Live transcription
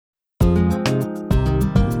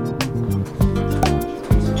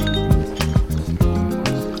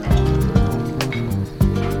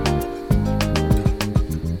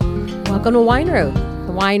Welcome to Wine Road,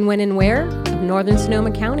 the wine, when, and where of Northern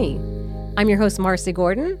Sonoma County. I'm your host, Marcy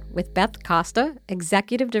Gordon, with Beth Costa,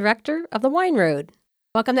 Executive Director of the Wine Road.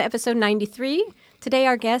 Welcome to episode 93. Today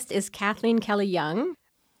our guest is Kathleen Kelly-Young,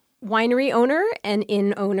 winery owner and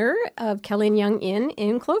inn owner of Kelly-Young Inn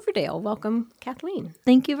in Cloverdale. Welcome, Kathleen.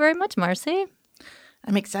 Thank you very much, Marcy.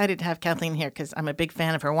 I'm excited to have Kathleen here because I'm a big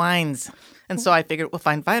fan of her wines. And so I figured if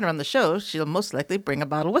I invite her on the show, she'll most likely bring a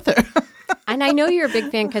bottle with her. And I know you're a big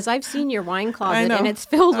fan because I've seen your wine closet and it's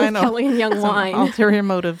filled with Kelly-Young wine. Ulterior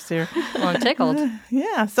motives here. Well, I'm tickled.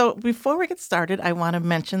 Yeah. So before we get started, I want to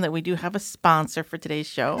mention that we do have a sponsor for today's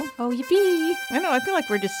show. Oh, yippee. I know. I feel like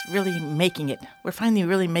we're just really making it. We're finally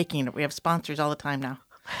really making it. We have sponsors all the time now.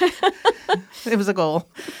 It was a goal.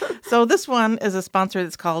 So this one is a sponsor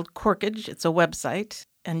that's called Corkage. It's a website,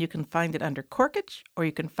 and you can find it under Corkage, or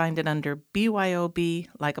you can find it under BYOB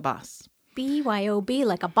Like a Boss. BYOB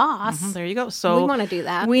like a boss. There you go. So we want to do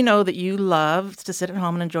that. We know that you love to sit at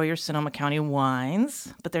home and enjoy your Sonoma County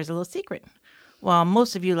wines, but there's a little secret. While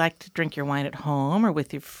most of you like to drink your wine at home or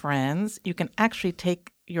with your friends, you can actually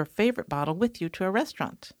take your favorite bottle with you to a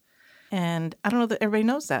restaurant. And I don't know that everybody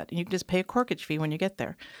knows that. You can just pay a corkage fee when you get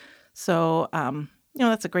there. So,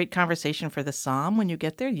 that's a great conversation for the som when you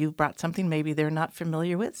get there. You've brought something maybe they're not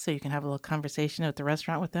familiar with, so you can have a little conversation at the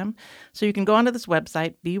restaurant with them. So you can go onto this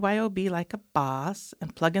website, BYOB Like a Boss,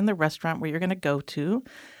 and plug in the restaurant where you're going to go to.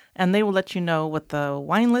 And they will let you know what the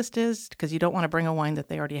wine list is, because you don't want to bring a wine that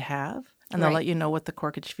they already have. And they'll let you know what the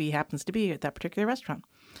corkage fee happens to be at that particular restaurant.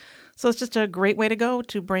 So it's just a great way to go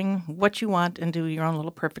to bring what you want and do your own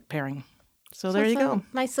little perfect pairing. So there you go.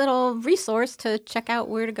 Nice little resource to check out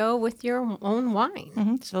where to go with your own wine.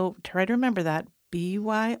 Mm-hmm. So try to remember that.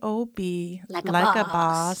 BYOB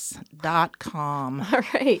likeaboss.com. All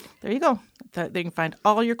right. There you go. They can find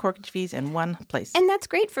all your corkage fees in one place. And that's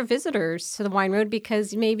great for visitors to the Wine Road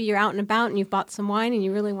because maybe you're out and about and you've bought some wine and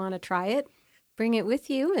you really want to try it. Bring it with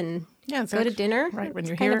you and go to dinner. Right, when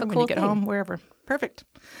you're here, when you get home, wherever. Perfect.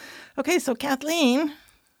 Okay, so Kathleen,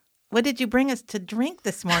 what did you bring us to drink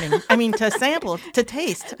this morning? I mean, to sample, to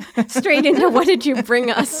taste. Straight into what did you bring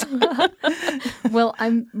us? Well,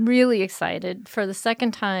 I'm really excited. For the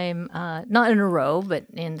second time, not in a row, but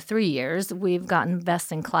in 3 years, we've gotten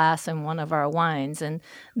Best in Class in one of our wines. And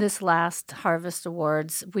this last Harvest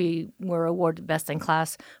Awards, we were awarded Best in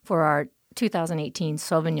Class for our 2018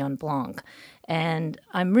 Sauvignon Blanc. And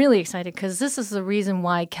I'm really excited because this is the reason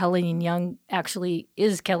why Kelly-Young actually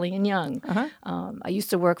is Kelly-Young. I used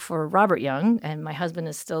to work for Robert Young, and my husband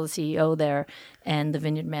is still the CEO there and the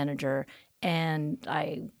vineyard manager. And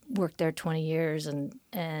I worked there 20 years and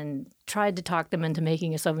tried to talk them into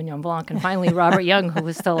making a Sauvignon Blanc. And finally, Robert Young, who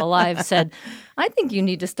was still alive, said, I think you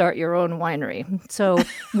need to start your own winery. So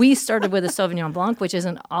we started with a Sauvignon Blanc, which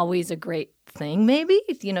isn't always a great thing, maybe.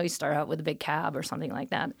 You start out with a big cab or something like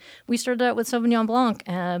that. We started out with Sauvignon Blanc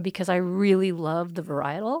because I really love the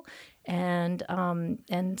varietal. And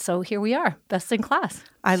so here we are, Best in Class.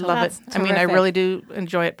 I love it. Terrific. I mean, I really do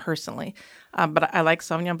enjoy it personally. But I like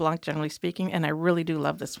Sauvignon Blanc, generally speaking, and I really do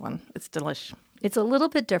love this one. It's delish. It's a little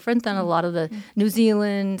bit different than a lot of the New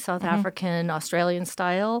Zealand, South African, Australian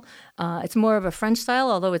style. It's more of a French style,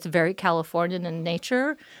 although it's very Californian in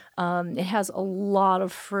nature. It has a lot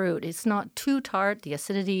of fruit. It's not too tart. The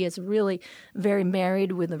acidity is really very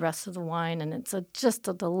married with the rest of the wine, and it's just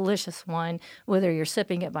a delicious wine, whether you're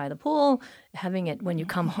sipping it by the pool, having it when you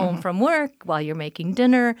come home from work, while you're making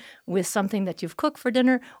dinner, with something that you've cooked for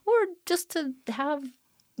dinner, or just to have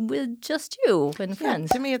with just you and friends.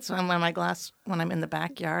 To me, it's when I'm in the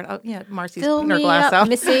backyard. Oh, yeah, Marcy's Fill putting her me glass up, out.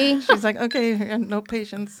 Missy. She's like, okay, no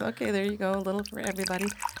patience. Okay, there you go, a little for everybody.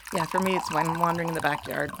 Yeah, for me, it's when I'm wandering in the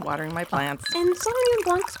backyard, watering my plants. And Sauvignon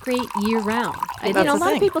Blanc's great year-round. A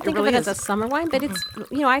lot of people think of it as a summer wine, but it's,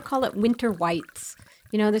 I call it winter whites.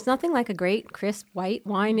 There's nothing like a great, crisp white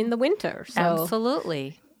wine in the winter. So.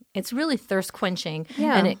 Absolutely. It's really thirst quenching,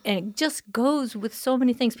 yeah. and it just goes with so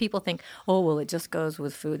many things. People think, it just goes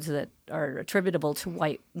with foods that are attributable to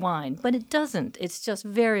white wine, but it doesn't. It's just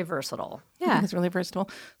very versatile. Yeah, it's really versatile.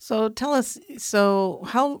 So tell us,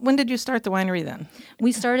 when did you start the winery then?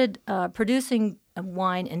 We started producing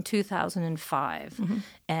wine in 2005,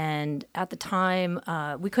 and at the time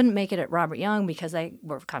we couldn't make it at Robert Young because they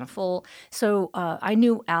were kind of full. So I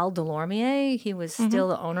knew Al Delormier. He was still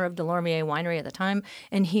the owner of Delormier Winery at the time,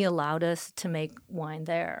 and he allowed us to make wine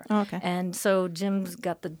there. Oh, okay. And so Jim's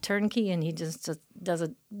got the turnkey, and he just does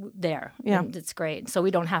it there. Yeah, and it's great. So we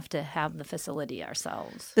don't have to have the facility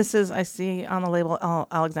ourselves. This is, I see see on the label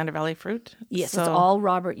Alexander Valley fruit? Yes, So- it's all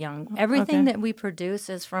Robert Young. Everything Okay. that we produce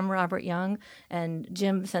is from Robert Young. And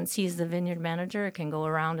Jim, since he's the vineyard manager, can go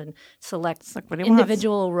around and select what he wants.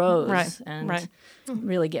 individual rows Right, and right.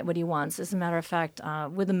 really get what he wants. As a matter of fact,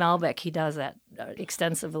 with the Malbec, he does that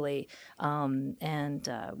extensively. And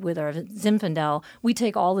with our Zinfandel, we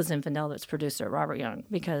take all the Zinfandel that's produced at Robert Young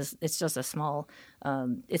because it's just a small,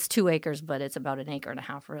 it's 2 acres, but it's about 1.5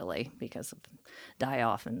 acres really because of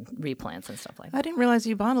die-off and replants and stuff like that. I didn't realize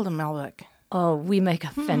you bottled a Malbec. Oh, we make a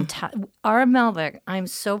fantastic. Our Malbec, I'm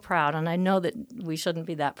so proud, and I know that we shouldn't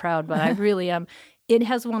be that proud, but I really am. It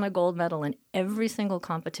has won a gold medal in every single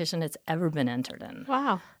competition it's ever been entered in.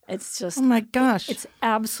 Wow. It's just, Oh my gosh. it's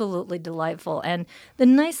absolutely delightful. And the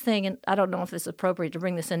nice thing, and I don't know if it's appropriate to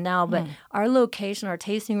bring this in now, but our location, our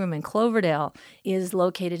tasting room in Cloverdale, is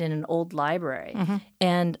located in an old library.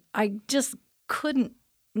 And I just could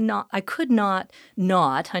not, I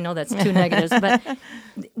know that's two negatives, but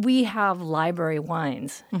we have library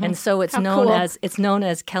wines. And so it's known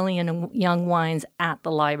as Kelly and Young Wines at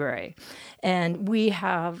the library. And we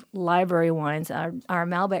have library wines. Our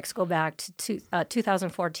Malbecs go back to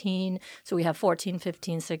 2014. So we have 14,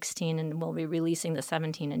 15, 16, and we'll be releasing the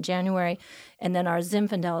 17 in January. And then our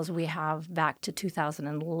Zinfandels we have back to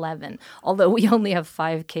 2011, although we only have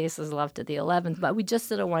 5 cases left at the 11th. But we just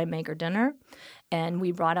did a winemaker dinner. And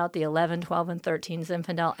we brought out the 11, 12, and 13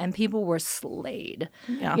 Zinfandel, and people were slayed,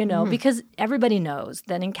 because everybody knows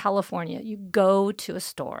that in California, you go to a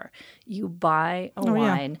store, you buy a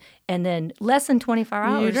wine, and then less than 24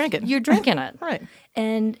 hours, you're drinking it. Right.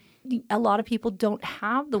 And a lot of people don't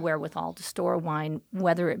have the wherewithal to store wine,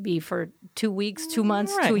 whether it be for 2 weeks, 2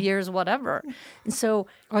 months, 2 years, whatever. And so,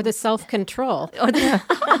 Or the self-control.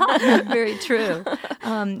 very true.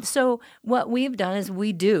 So what we've done is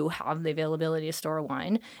we do have the availability to store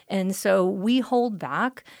wine, and so we hold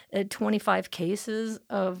back 25 cases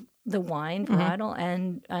of the wine varietal,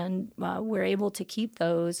 and we're able to keep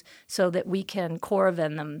those so that we can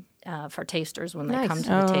Coravin them for tasters when they come to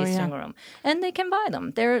the tasting room, and they can buy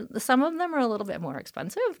them. Some of them are a little bit more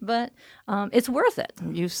expensive, but it's worth it.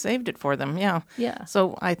 You saved it for them, yeah. Yeah.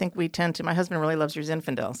 So I think we tend to, my husband really loves your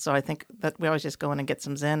Zinfandel, so I think that we always just go in and get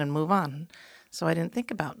some Zin and move on. So I didn't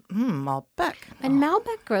think about, Malbec. And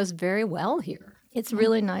Malbec grows very well here. It's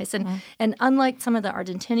really nice. And unlike some of the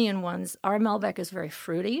Argentinian ones, our Malbec is very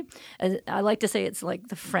fruity. I like to say it's like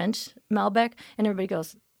the French Malbec, and everybody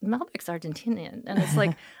goes, Malbec's Argentinian. And it's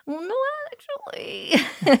like, well, no, actually,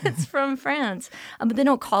 it's from France. But they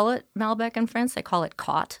don't call it Malbec in France. They call it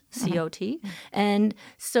Cot, C-O-T. And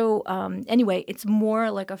so anyway, it's more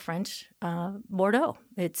like a French Bordeaux.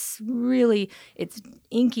 It's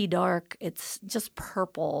inky dark. It's just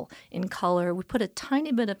purple in color. We put a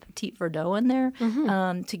tiny bit of Petit Verdot in there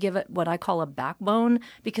to give it what I call a backbone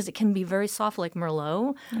because it can be very soft like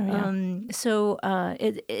Merlot.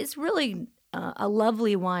 It's really a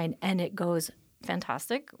lovely wine, and it goes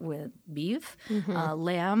fantastic with beef,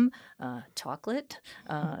 lamb, chocolate.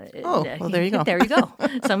 There you go. There you go.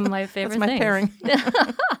 Some of my favorite That's my things. pairing.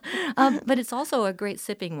 But it's also a great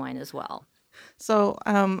sipping wine as well. So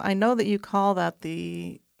I know that you call that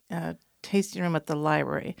the tasting room at the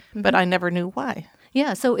library, but I never knew why.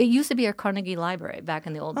 Yeah, so it used to be a Carnegie Library back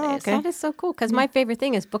in the old days. Okay. That is so cool because my favorite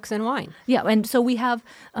thing is books and wine. Yeah, and so we have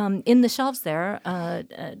in the shelves there,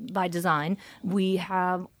 by design, we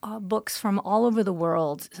have books from all over the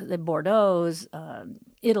world, the Bordeaux,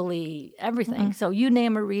 Italy, everything. So you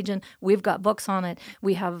name a region, we've got books on it.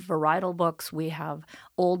 We have varietal books. We have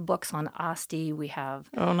old books on Asti. We have,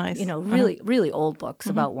 nice. Really, really old books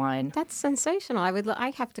about wine. That's sensational.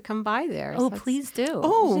 I have to come by there. Oh, So please do.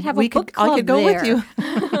 Oh, should have a book I could club go with there. you.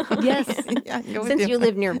 Yes. Yeah, I can go with since you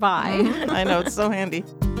live nearby. I know, it's so handy.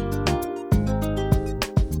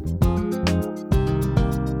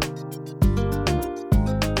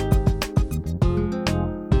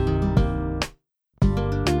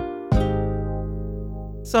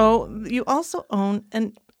 So you also own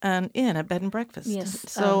an inn, a bed and breakfast. Yes,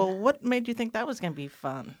 So what made you think that was going to be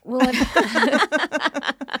fun? Well,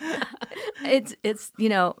 it's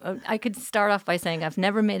I could start off by saying I've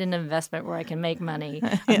never made an investment where I can make money.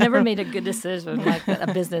 I've never made a good decision, like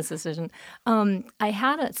a business decision. I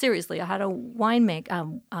had a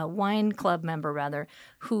wine club member rather,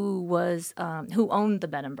 who owned the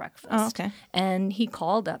bed and breakfast. Oh, okay. And he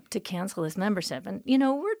called up to cancel his membership. And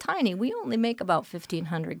we're tiny. We only make about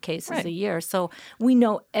 1,500 cases a year, so we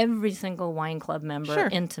know every single wine club member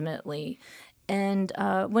intimately. And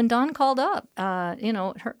when Don called up,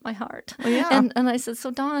 it hurt my heart. Well, yeah. And I said,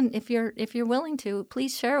 so Don, if you're willing to,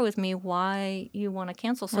 please share with me why you want to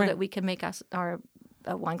cancel so that we can make our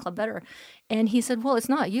wine club better. And he said, well, it's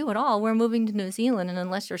not you at all. We're moving to New Zealand, and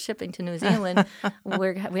unless you're shipping to New Zealand,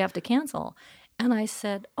 we have to cancel. And I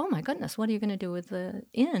said, oh, my goodness, what are you going to do with the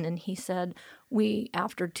inn? And he said,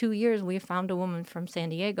 after 2 years, we found a woman from San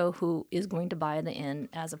Diego who is going to buy the inn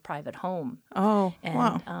as a private home. Oh, and,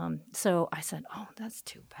 wow. So I said, oh, that's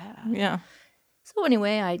too bad. Yeah. So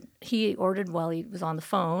anyway, he ordered while he was on the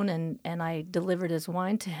phone, and I delivered his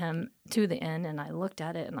wine to him to the inn, and I looked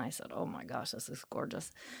at it, and I said, oh, my gosh, this is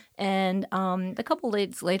gorgeous. And a couple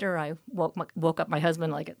days later, I woke up my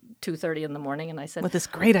husband like at 2:30 in the morning, and I said... With this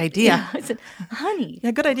great idea. Yeah, I said, honey...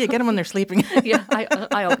 Yeah, good idea. Get them when they're sleeping. Yeah,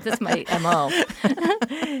 that's my M.O.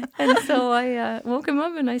 And so I woke him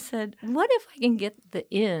up, and I said, what if I can get the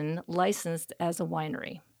inn licensed as a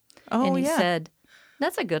winery? Oh, and he yeah. said,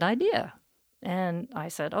 that's a good idea. And I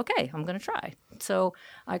said, okay, I'm going to try. So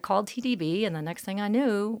I called TDB, and the next thing I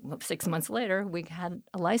knew, 6 months later, we had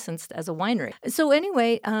a licensed as a winery. So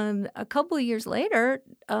anyway, a couple of years later,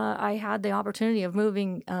 I had the opportunity of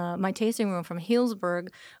moving my tasting room from Healdsburg,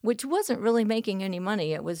 which wasn't really making any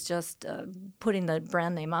money. It was just putting the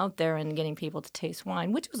brand name out there and getting people to taste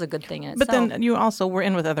wine, which was a good thing in itself. But then you also were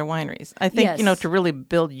in with other wineries. I think, Yes. to really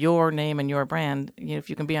build your name and your brand,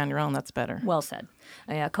 if you can be on your own, that's better. Well said.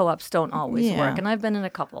 Yeah, co-ops don't always Yeah. work, and I've been in a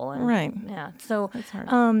couple. And, Right. Yeah. So, That's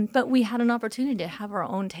hard. but we had an opportunity to have our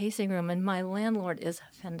own tasting room, and my landlord is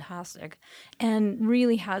fantastic, and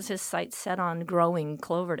really has his sights set on growing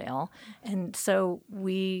Cloverdale. And so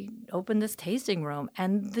we opened this tasting room,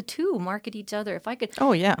 and the two market each other. If I could,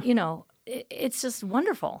 Oh, yeah. It's just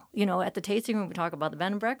wonderful. At the tasting room, we talk about the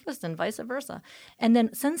bed and breakfast and vice versa. And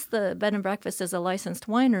then since the bed and breakfast is a licensed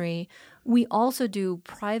winery, we also do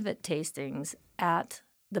private tastings at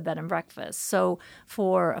the bed and breakfast. So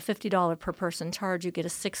for a $50 per person charge, you get a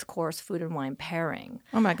 6-course food and wine pairing.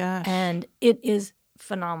 Oh, my gosh. And it is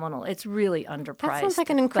phenomenal. It's really underpriced. That sounds like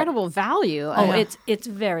an incredible value. Oh, it's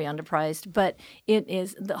very underpriced, but it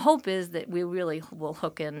is. The hope is that we really will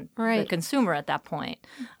hook in the consumer at that point.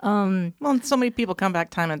 Well, so many people come back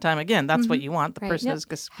time and time again. That's what you want. The Right. person Yep. is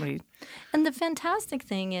just And the fantastic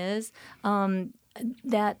thing is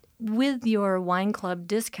that with your wine club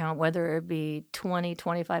discount, whether it be 20,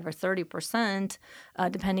 25, or 30%,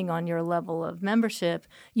 depending on your level of membership,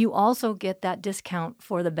 you also get that discount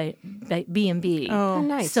for the B&B. Oh,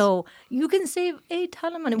 nice. So you can save a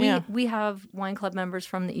ton of money. Yeah. We have wine club members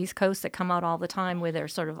from the East Coast that come out all the time with their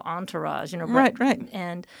sort of entourage, Right.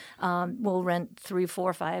 and we'll rent 3,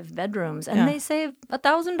 4, 5 bedrooms, and Yeah. they save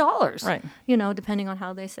 $1,000. Right. Depending on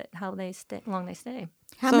how long they stay.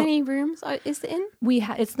 How many rooms is the inn?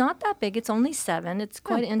 It's not that big. It's only 7. It's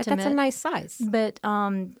quite intimate. That's a nice size. But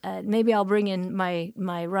maybe I'll bring in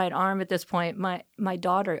my right arm at this point. My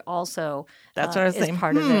daughter also That's what I was is saying.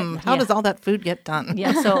 part of it. How does all that food get done?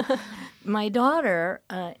 Yeah, so my daughter,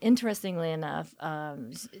 interestingly enough,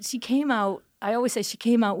 she came out, I always say she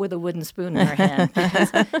came out with a wooden spoon in her hand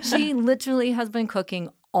because she literally has been cooking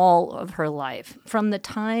all of her life from the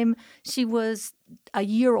time she was a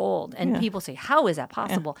year old. And people say, how is that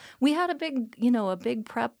possible? Yeah. We had a big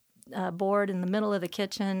prep board in the middle of the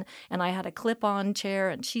kitchen, and I had a clip-on chair,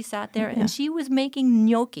 and she sat there, and she was making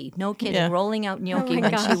gnocchi, no kidding, rolling out gnocchi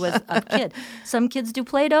when she was a kid. Some kids do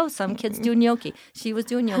Play-Doh, some kids do gnocchi. She was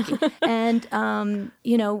doing gnocchi. And,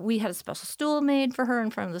 we had a special stool made for her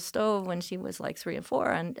in front of the stove when she was like 3 and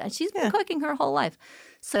 4, and she's been cooking her whole life.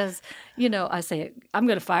 Says, I say, I'm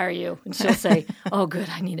going to fire you. And she'll say, oh, good,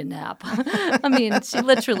 I need a nap. I mean, she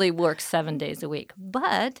literally works 7 days a week.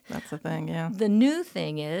 But that's the thing, yeah. The new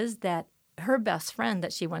thing is that her best friend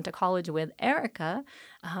that she went to college with, Erica,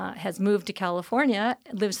 has moved to California,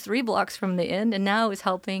 lives 3 blocks from the inn, and now is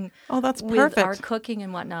helping that's with perfect. our cooking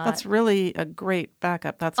and whatnot. That's really a great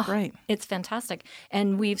backup. That's great. It's fantastic.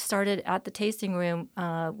 And we've started at the tasting room.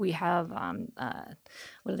 We have,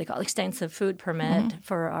 what do they call it? Extensive food permit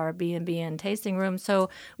for our B&B and tasting room. So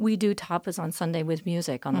we do tapas on Sunday with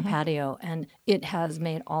music on the patio, and it has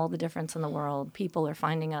made all the difference in the world. People are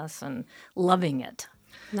finding us and loving it.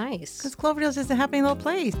 Nice. Because Cloverdale's just a happy little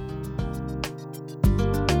place.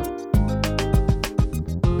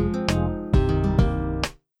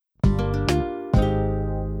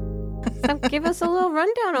 So give us a little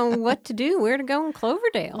rundown on what to do, where to go in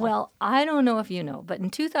Cloverdale. Well, I don't know if you know, but in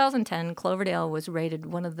 2010, Cloverdale was rated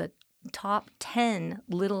one of the top 10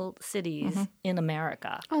 little cities in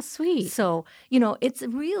America. Oh, sweet. So, it's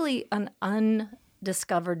really an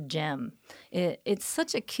discovered gem. It's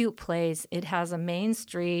such a cute place. It has a main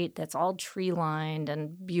street that's all tree-lined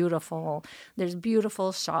and beautiful. There's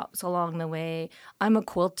beautiful shops along the way. I'm a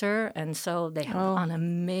quilter, and so they have an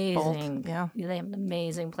amazing they have an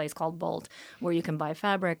amazing place called Bolt where you can buy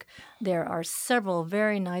fabric. There are several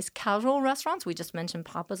very nice casual restaurants. We just mentioned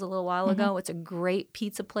Papa's a little while ago. It's a great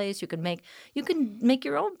pizza place. You can make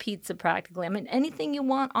your own pizza practically. I mean, anything you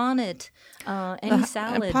want on it. Any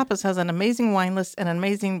salad. And Papa's has an amazing wine list and an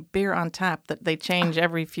amazing beer on tap that they change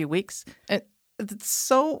every few weeks.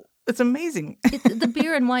 It's amazing. The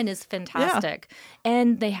beer and wine is fantastic.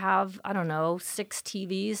 And they have, 6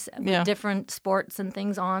 TVs with different sports and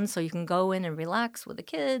things on, so you can go in and relax with the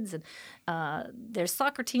kids. And there's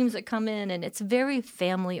soccer teams that come in, and it's very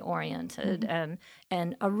family-oriented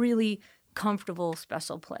and a really comfortable,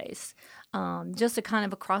 special place. Just a kind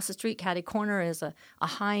of across the street, catty corner, is a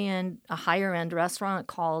higher end restaurant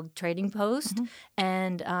called Trading Post,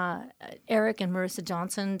 and Eric and Marissa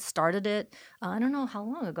Johnson started it. I don't know how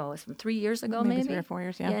long ago. It's from 3 years ago, maybe 3 or 4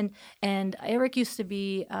 years. Yeah. And Eric used to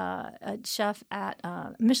be a chef at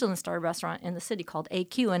a Michelin star restaurant in the city called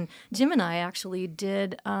AQ, and Jim and I actually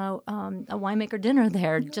did a winemaker dinner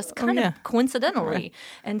there, just kind of coincidentally. Right.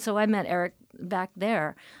 And so I met Eric back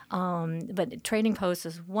there. But Trading Post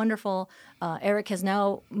is wonderful. Eric has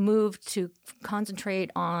now moved to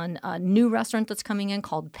concentrate on a new restaurant that's coming in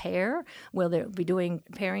called Pair, where they'll be doing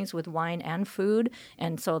pairings with wine and food.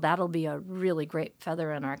 And so that'll be a really great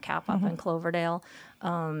feather in our cap up in Cloverdale.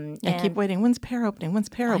 And keep waiting. When's Pair opening? When's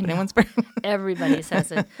Pair opening? When's Pair? Everybody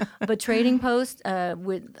says it. But Trading Post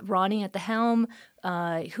with Ronnie at the helm,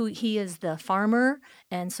 who he is the farmer,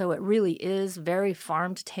 and so it really is very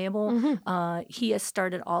farm to table. He has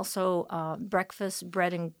started also breakfast,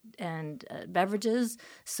 bread, and beverages.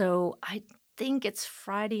 So I think it's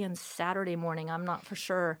Friday and Saturday morning. I'm not for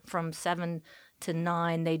sure. From 7 to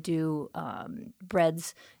 9, they do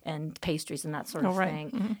breads and pastries and that sort of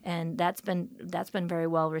thing, and that's been very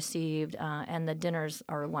well received. And the dinners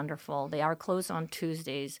are wonderful. They are closed on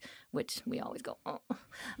Tuesdays, which we always go,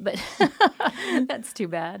 but that's too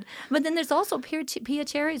bad. But then there's also Pia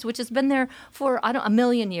Cherries, which has been there for a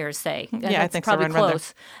million years, say. I think probably so,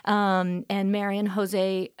 close. And Mary and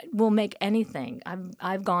Jose will make anything.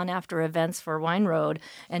 I've gone after events for Wine Road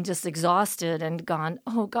and just exhausted and gone,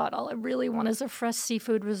 oh God, all I really want is a fresh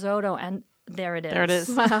seafood risotto, and there it is. There it is.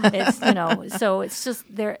 It's, so it's just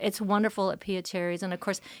there. It's wonderful at Pia Cherries, and of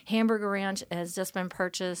course, Hamburger Ranch has just been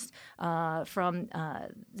purchased from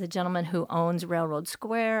the gentleman who owns Railroad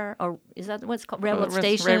Square, or is that what's called Railroad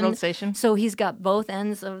Station? Railroad Station. So he's got both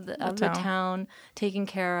ends of the town taken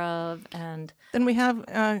care of, and then we have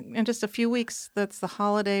in just a few weeks. That's the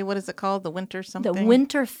holiday. What is it called? The Winter something. The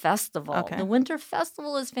Winter Festival. Okay. The Winter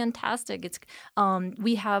Festival is fantastic. It's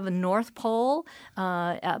we have a North Pole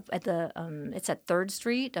at the. It's at 3rd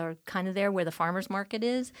Street, or kind of there where the farmers market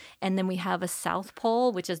is, and then we have a South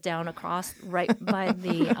Pole, which is down across right by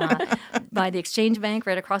the Exchange Bank,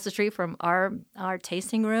 right across the street from our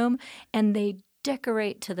tasting room, and they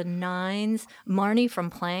decorate to the nines. Marnie from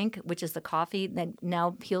Plank, which is the coffee that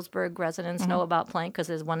now Healdsburg residents know about Plank because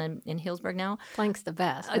there's one in Healdsburg now. Plank's the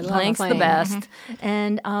best. Plank's the best.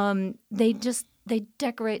 And they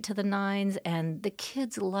decorate to the nines, and the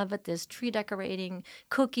kids love it. There's tree decorating,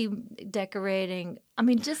 cookie decorating. I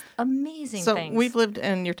mean, just amazing things. So we've lived,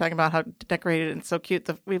 and you're talking about how decorated and so cute.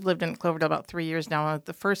 We've lived in Cloverdale about 3 years now.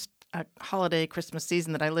 The first holiday Christmas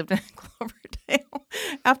season that I lived in Cloverdale,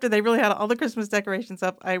 after they really had all the Christmas decorations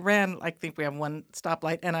up, I ran, I think we have one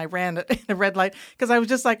stoplight, and I ran at a red light because I was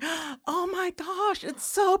just like, oh my gosh, it's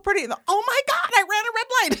so pretty. And, oh my God, I ran a red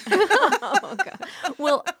light. Oh, God.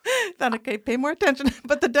 Well, thought, okay, pay more attention.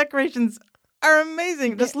 But the decorations are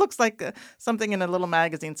amazing. It just looks like something in a little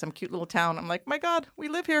magazine, some cute little town. I'm like, my God, we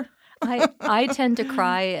live here. I tend to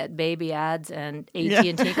cry at baby ads and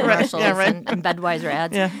AT&T commercials and Budweiser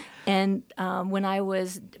ads. Yeah. And when I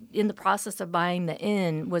was in the process of buying the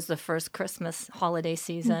Inn was the first Christmas holiday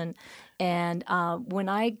season. And when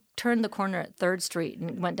I turned the corner at 3rd Street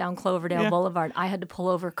and went down Cloverdale Boulevard, I had to pull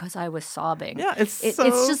over because I was sobbing. Yeah, it's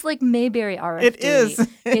just like Mayberry RFD. It is.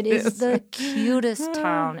 It is the cutest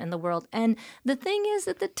town in the world. And the thing is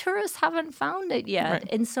that the tourists haven't found it yet. Right.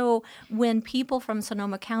 And so when people from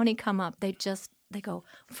Sonoma County come up, they go,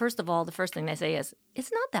 first of all, the first thing they say is,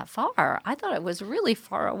 it's not that far. I thought it was really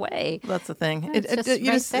far away. That's the thing. It's just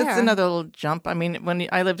right there. It's another little jump. I mean,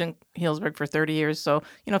 I lived in Healdsburg for 30 years, so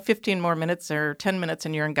 15 more minutes or 10 minutes,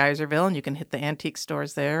 and you're in Geyserville, and you can hit the antique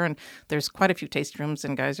stores there. And there's quite a few tasting rooms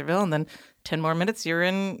in Geyserville, and then 10 more minutes, you're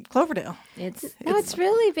in Cloverdale. It's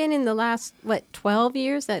really been in the last 12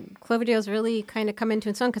 years that Cloverdale's really kind of come into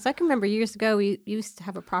its own. Because I can remember years ago we used to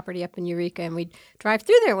have a property up in Eureka, and we'd drive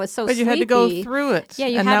through there. It was so But you sleepy. had to go through it. Yeah,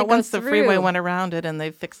 you and had now to go once the through. freeway went around it and they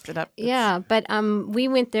fixed it up. Yeah, but we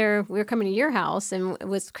went there. We were coming to your house, and it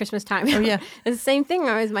was Christmas time. Oh, yeah. The same thing.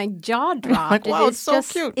 My jaw dropped. Like, wow, And it's so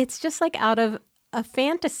just, cute. It's just like out of a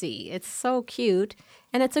fantasy. It's so cute,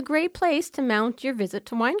 and it's a great place to mount your visit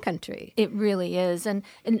to wine country. It really is. And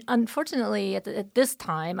unfortunately, at this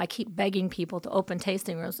time, I keep begging people to open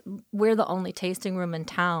tasting rooms. We're the only tasting room in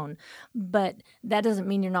town. But that doesn't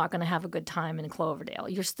mean you're not going to have a good time in Cloverdale.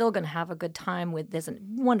 You're still going to have a good time there's a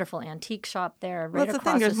wonderful antique shop there right That's the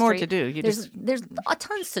across thing. There's the more street. to do. There's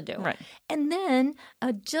tons to do. Right. And then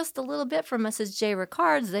just a little bit from Mrs. J.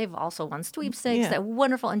 Ricards. They've also won sweepstakes. Yeah. That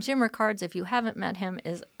wonderful. And Jim Ricards, if you haven't met him,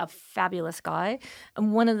 is a fabulous guy.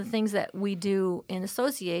 And one of the things that we do in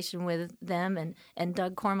association with them and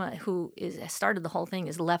Doug Korma, who started the whole thing,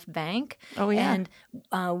 is Left Bank. Oh, yeah.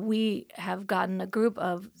 And we have gotten a group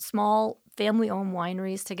of small family-owned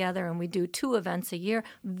wineries together, and we do 2 events a year,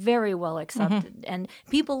 very well accepted. And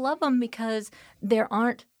people love them because there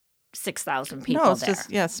aren't 6,000 people No, it's there.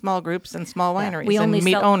 just, small groups and small wineries We and only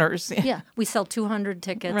meet sell- owners. Yeah, we sell 200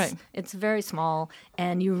 tickets. Right. It's very small,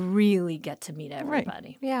 and you really get to meet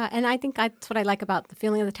everybody. Yeah, and I think that's what I like about the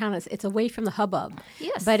feeling of the town is it's away from the hubbub.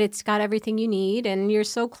 Yes. But it's got everything you need, and you're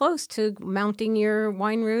so close to mounting your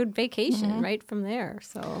wine road vacation right from there.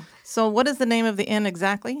 So what is the name of the inn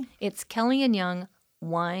exactly? It's Kelly and Young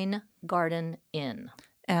Wine Garden Inn.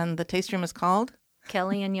 And the taste room is called?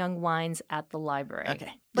 Kelly and Young Wines at the library.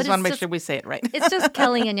 Okay. But Just want to it's make just- sure we say it right. It's just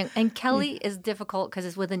Kelly and Young. And Kelly is difficult because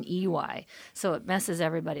it's with an EY. So it messes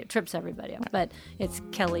everybody up, trips everybody up. But it's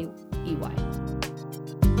Kelly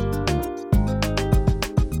EY.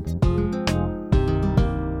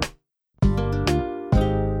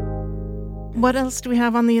 What else do we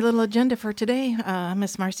have on the little agenda for today?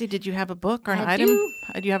 Miss Marcy, did you have a book or an I item? do.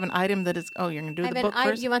 Do you have an item that is... Oh, you're going to do the book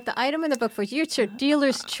first? You want the item in the book first? You're your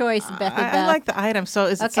dealer's choice, Bethy Beth. I like the item. So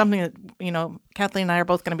is it Okay. something that, Kathleen and I are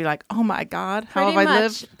both going to be like, oh my God, how Pretty have I much.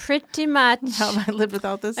 lived? Pretty much. How have I lived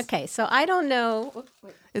without this? Okay, so I don't know.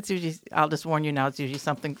 It's usually, I'll just warn you now, it's usually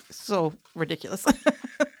something so ridiculous.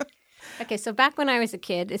 Okay, so back when I was a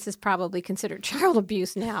kid, this is probably considered child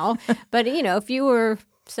abuse now. But, if you were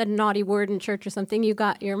said a naughty word in church or something, you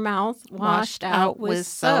got your mouth washed out with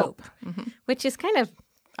soap, which is kind of...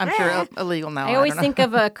 I'm sure illegal now. I always don't know. think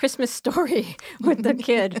of A Christmas Story with the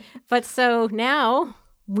kid. But so now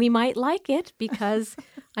we might like it because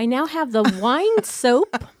I now have the wine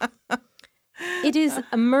soap. It is a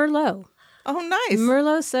Merlot. Oh, nice.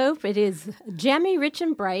 Merlot soap. It is jammy, rich,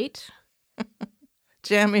 and bright,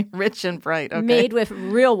 Jammy, rich and bright. Okay. made with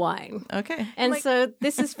real wine. Okay. And so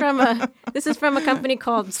this is from a company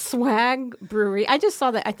called Swag Brewery. I just saw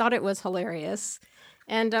that. I thought it was hilarious.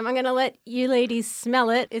 And I'm going to let you ladies smell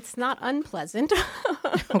it. It's not unpleasant.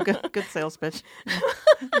 Oh, good sales pitch.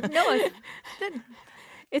 No,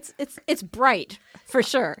 it's bright for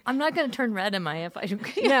sure. I'm not going to turn red, am I? If I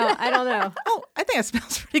No, I don't know. Oh, I think it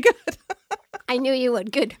smells pretty good. I knew you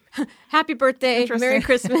would. Good. Happy birthday. Interesting. Merry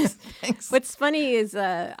Christmas. Thanks. What's funny is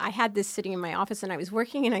I had this sitting in my office and I was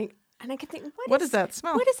working and I kept thinking, What does that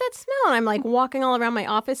smell? What does that smell? And I'm like walking all around my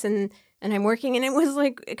office and I'm working and it was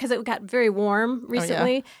like, because it got very warm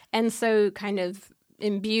recently. And so kind of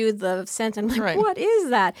imbued the scent. I'm like, Right. What is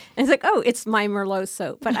that? And it's like, oh, it's my Merlot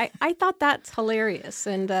soap. But I thought that's hilarious.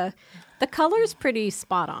 And the color's pretty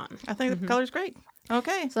spot on. I think the color's great.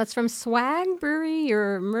 Okay. So that's from Swag Brewery,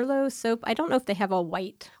 your Merlot soap. I don't know if they have a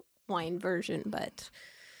white wine version, but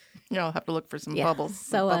Yeah, I'll have to look for some yeah. bubbles.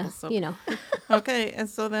 So, bubble soap. you know. Okay, and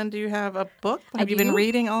so then do you have a book? Have you been do.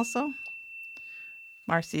 reading also?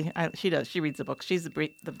 Marcy, she does. She reads the book. She's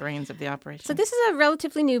the brains of the operation. So this is a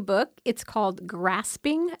relatively new book. It's called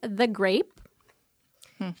Grasping the Grape.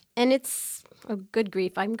 And it's, oh, good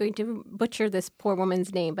grief, I'm going to butcher this poor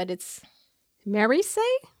woman's name, but it's Marise?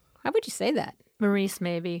 How would you say that? Maurice,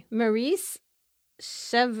 maybe. Maurice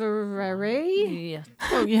Chevrolet? Yeah.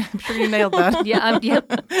 Oh, yeah, I'm sure you nailed that. Yeah,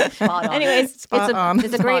 yep. Spot on. Anyways, Spot on.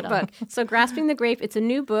 it's a great Spot on. book. So Grasping the Grape, it's a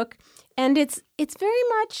new book, and it's very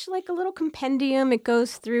much like a little compendium. It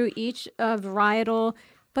goes through each varietal,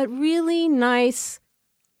 but really nice,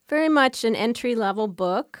 very much an entry-level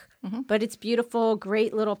book, but it's beautiful,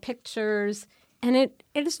 great little pictures, and it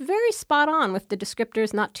is very spot on with the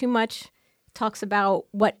descriptors, not too much. talks about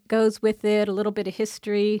what goes with it, a little bit of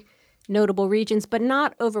history, notable regions, but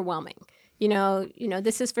not overwhelming.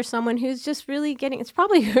 This is for someone who's just really it's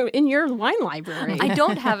probably in your wine library. I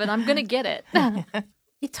don't have it. I'm going to get it.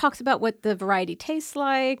 It talks about what the variety tastes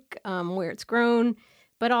like, where it's grown,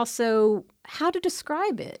 but also how to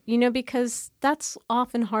describe it, because that's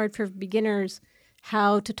often hard for beginners,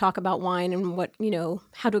 how to talk about wine and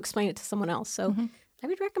how to explain it to someone else. So I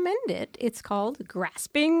would recommend it. It's called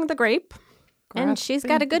Grasping the Grape. And she's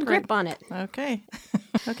got a good grip on it. Okay.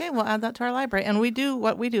 Okay, we'll add that to our library. And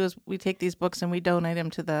what we do is we take these books and we donate them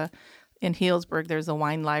in Healdsburg. There's a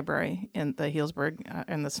wine library in the Healdsburg,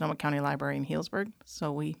 in the Sonoma County Library in Healdsburg.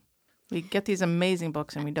 So we get these amazing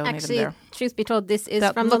books and we donate them there. Truth be told, this is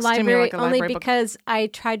That from the looks to me library like a only library book. because I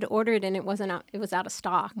tried to order it and it was out of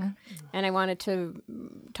stock. And I wanted to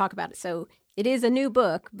talk about it. So it is a new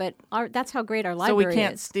book, but that's how great our library is. So we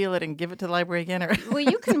can't steal it and give it to the library again? Or Well,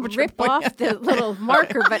 you can rip off the little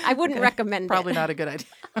marker, but I wouldn't recommend Probably it. not a good idea.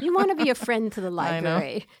 You want to be a friend to the I know.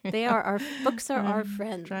 library. Books are our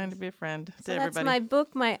friends. Trying to be a friend to So everybody. that's my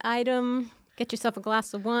book, my item. Get yourself a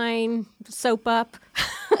glass of wine, soap up.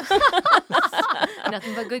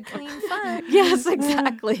 Nothing but good, clean fun. Yes,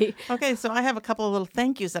 exactly. Okay, so I have a couple of little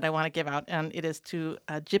thank yous that I want to give out, and it is to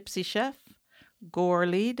Gypsy Chef,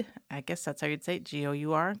 Gourlead, I guess that's how you'd say it,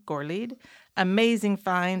 G-O-U-R, Gourlead, Amazing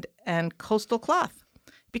Find, and Coastal Cloth,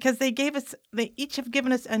 because they each have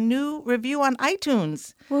given us a new review on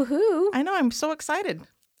iTunes. Woohoo. I know, I'm so excited.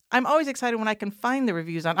 I'm always excited when I can find the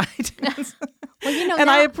reviews on iTunes. Well, and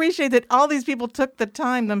I appreciate that all these people took the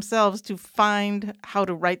time themselves to find how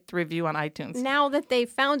to write the review on iTunes. now that they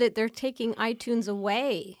found it, they're taking iTunes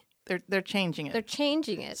away. They're changing it. They're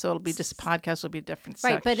changing it. So it'll be this podcast will be a different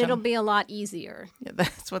Right, section. but it'll be a lot easier. Yeah,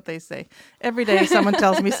 that's what they say. Every day someone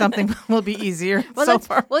tells me something will be easier Well, so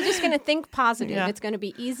far. we're just going to think positive. Yeah. It's going to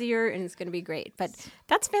be easier and it's going to be great. But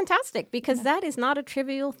that's fantastic because that is not a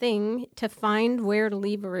trivial thing to find where to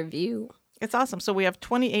leave a review. It's awesome. So we have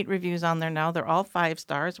 28 reviews on there now. They're all 5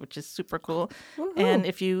 stars, which is super cool. And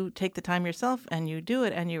if you take the time yourself and you do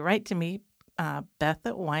it and you write to me,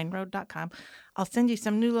 Beth@wineroad.com, I'll send you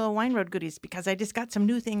some new little Wine Road goodies because I just got some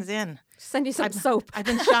new things in. Send you some soap. I've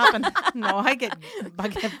been shopping. No, I get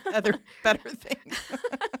other better things.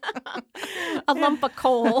 A lump of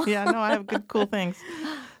coal. Yeah, no, I have good, cool things.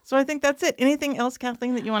 So I think that's it. Anything else,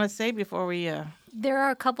 Kathleen, that you want to say before we... There are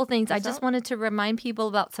a couple things. I just wanted to remind people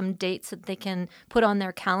about some dates that they can put on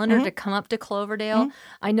their calendar to come up to Cloverdale.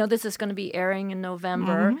 I know this is going to be airing in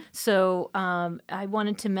November, so I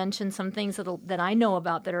wanted to mention some things that I know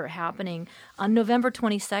about that are happening. On November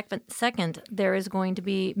 22nd, there is going to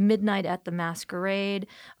be Midnight at the Masquerade,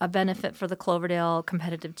 a benefit for the Cloverdale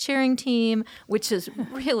competitive cheering team, which is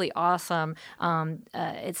really awesome.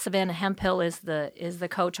 It's Savannah Hemphill is the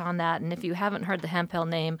coach on that, and if you haven't heard the Hemphill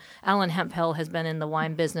name, Alan Hemphill has been in the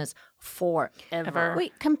wine business forever.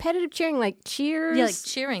 Wait, competitive cheering, like cheers? Yeah, like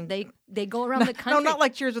cheering. They go around the country. No, not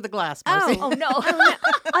like Cheers with a Glass, Marcy. Oh no.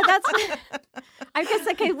 Oh, that's. I guess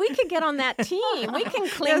we could get on that team. We can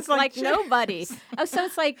clink it's like like cheer- nobody. Oh, so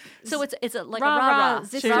it's like it's like rah, a rah, rah-rah.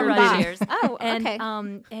 zip, Rah-rah zumba. cheers. Oh, And okay.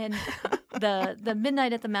 and the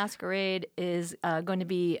Midnight at the Masquerade is going to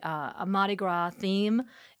be a Mardi Gras theme,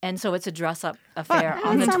 and so it's a dress-up affair Oh,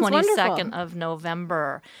 on the that sounds 22nd wonderful. of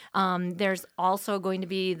November. There's also going to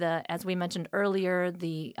be as we mentioned earlier,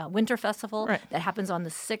 the Winter Festival that happens on the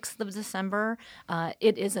 6th of December.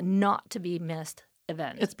 It is a not to be missed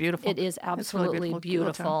event. It's beautiful. It is It's really absolutely beautiful.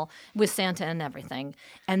 beautiful with Santa and everything.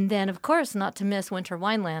 And then, of course, not to miss Winter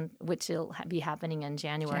Wineland, which will be happening in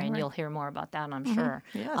January, and you'll hear more about that, I'm sure.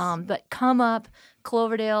 Yes. But come up.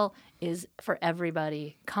 Cloverdale is for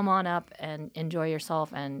everybody. Come on up and enjoy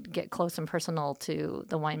yourself and get close and personal to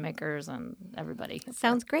the winemakers and everybody.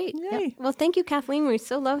 sounds great. Yay. Well, thank you, Kathleen. We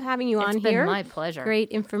so love having you on It's been here. my pleasure. Great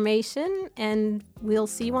information, and we'll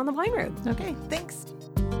see you on the Wine Road. Okay, thanks.